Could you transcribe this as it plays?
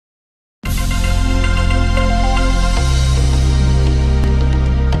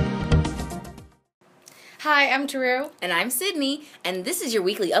Hi, I'm Zheru. And I'm Sydney, and this is your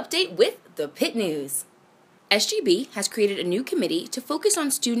weekly update with the Pitt News. SGB has created a new committee to focus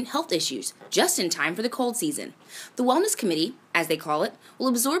on student health issues just in time for the cold season. The Wellness Committee, as they call it, will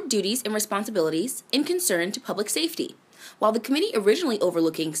absorb duties and responsibilities in concern to public safety. While the committee originally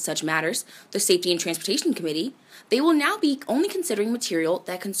overlooking such matters, the Safety and Transportation Committee, they will now be only considering material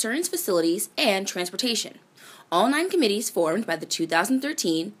that concerns facilities and transportation. All 9 committees formed by the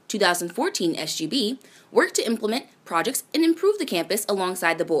 2013-2014 SGB work to implement projects and improve the campus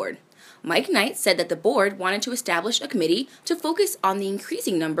alongside the board. Mike Knight said that the board wanted to establish a committee to focus on the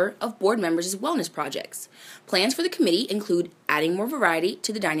increasing number of board members' wellness projects. Plans for the committee include adding more variety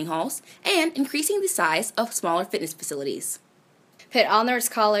to the dining halls and increasing the size of smaller fitness facilities. Pitt Honors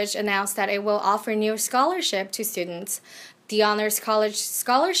College announced that it will offer new scholarship to students. The Honors College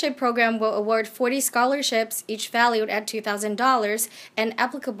Scholarship Program will award 40 scholarships, each valued at $2,000 and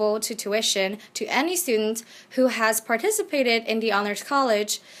applicable to tuition, to any student who has participated in the Honors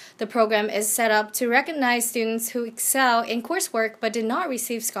College. The program is set up to recognize students who excel in coursework but did not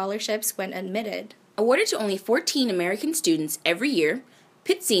receive scholarships when admitted. Awarded to only 14 American students every year,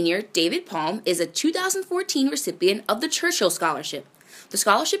 Pitt senior David Palm is a 2014 recipient of the Churchill Scholarship. The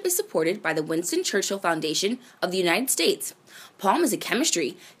scholarship is supported by the Winston Churchill Foundation of the United States. Palm is a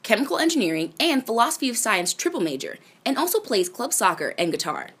chemistry, chemical engineering, and philosophy of science triple major, and also plays club soccer and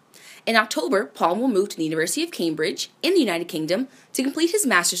guitar. In October, Palm will move to the University of Cambridge in the United Kingdom to complete his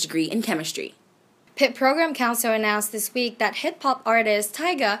master's degree in chemistry. Pitt Program Council announced this week that hip-hop artist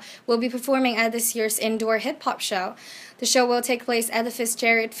Tyga will be performing at this year's indoor hip-hop show. The show will take place at the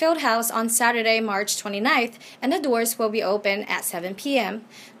Fitzgerald Fieldhouse on Saturday, March 29th, and the doors will be open at 7 p.m.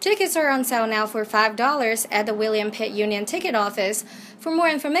 Tickets are on sale now for $5 at the William Pitt Union Ticket Office. For more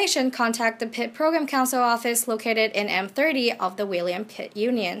information, contact the Pitt Program Council office located in M30 of the William Pitt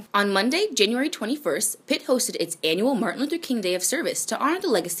Union. On Monday, January 21st, Pitt hosted its annual Martin Luther King Day of Service to honor the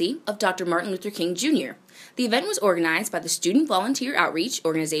legacy of Dr. Martin Luther King Jr. The event was organized by the Student Volunteer Outreach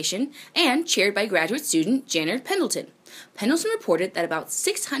Organization and chaired by graduate student Janet Pendleton. Pendleton reported that about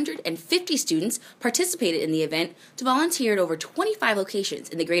 650 students participated in the event to volunteer at over 25 locations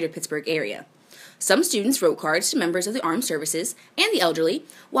in the greater Pittsburgh area. Some students wrote cards to members of the armed services and the elderly,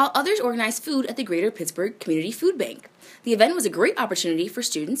 while others organized food at the Greater Pittsburgh Community Food Bank. The event was a great opportunity for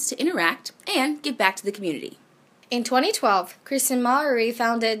students to interact and give back to the community. In 2012, Kristen Maury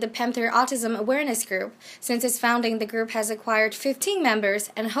founded the Panther Autism Awareness Group. Since its founding, the group has acquired 15 members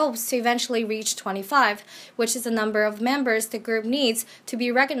and hopes to eventually reach 25, which is the number of members the group needs to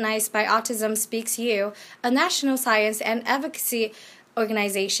be recognized by Autism Speaks You, a national science and advocacy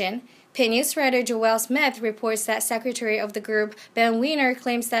organization. Pitt News writer Joelle Smith reports that Secretary of the group, Ben Weiner,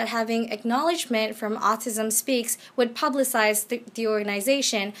 claims that having acknowledgement from Autism Speaks would publicize the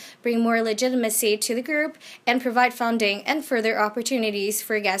organization, bring more legitimacy to the group, and provide funding and further opportunities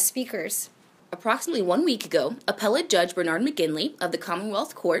for guest speakers. Approximately 1 week ago, Appellate Judge Bernard McGinley of the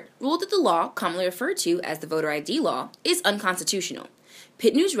Commonwealth Court ruled that the law, commonly referred to as the Voter ID law, is unconstitutional.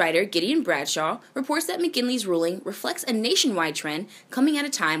 Pitt News writer Gideon Bradshaw reports that McGinley's ruling reflects a nationwide trend coming at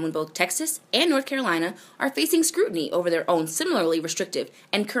a time when both Texas and North Carolina are facing scrutiny over their own similarly restrictive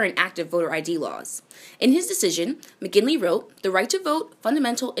and current active voter ID laws. In his decision, McGinley wrote, "The right to vote,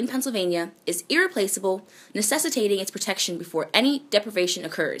 fundamental in Pennsylvania, is irreplaceable, necessitating its protection before any deprivation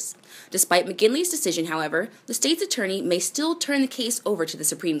occurs." Despite McGinley's decision, however, the state's attorney may still turn the case over to the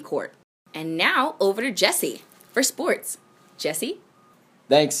Supreme Court. And now, over to Jesse for sports. Jesse?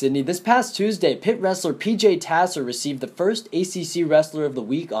 Thanks, Sydney. This past Tuesday, Pitt wrestler PJ Tasser received the first ACC Wrestler of the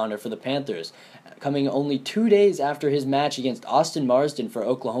Week honor for the Panthers, coming only 2 days after his match against Austin Marsden for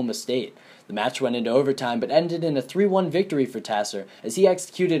Oklahoma State. The match went into overtime but ended in a 3-1 victory for Tasser as he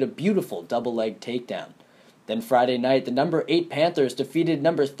executed a beautiful double-leg takedown. Then Friday night, the number 8 Panthers defeated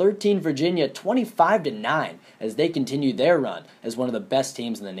number 13 Virginia 25-9 as they continued their run as one of the best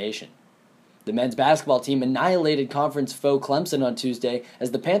teams in the nation. The men's basketball team annihilated conference foe Clemson on Tuesday as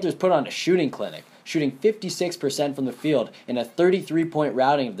the Panthers put on a shooting clinic, shooting 56% from the field in a 33-point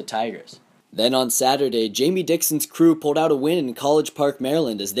routing of the Tigers. Then on Saturday, Jamie Dixon's crew pulled out a win in College Park,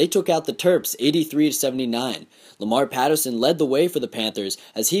 Maryland as they took out the Terps 83-79. Lamar Patterson led the way for the Panthers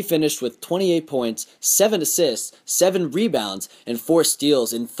as he finished with 28 points, 7 assists, 7 rebounds, and 4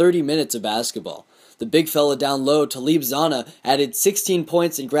 steals in 30 minutes of basketball. The big fella down low, Talib Zana, added 16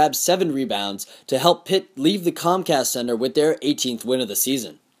 points and grabbed 7 rebounds to help Pitt leave the Comcast Center with their 18th win of the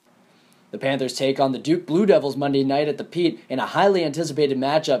season. The Panthers take on the Duke Blue Devils Monday night at the Pitt in a highly anticipated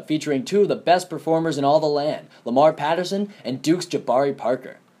matchup featuring 2 of the best performers in all the land, Lamar Patterson and Duke's Jabari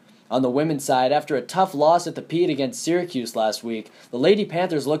Parker. On the women's side, after a tough loss at the Pitt against Syracuse last week, the Lady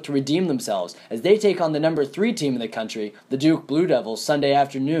Panthers look to redeem themselves as they take on the number 3 team in the country, the Duke Blue Devils, Sunday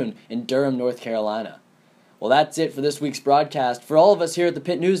afternoon in Durham, North Carolina. Well, that's it for this week's broadcast. For all of us here at the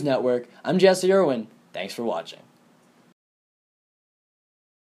Pitt News Network, I'm Jesse Irwin. Thanks for watching.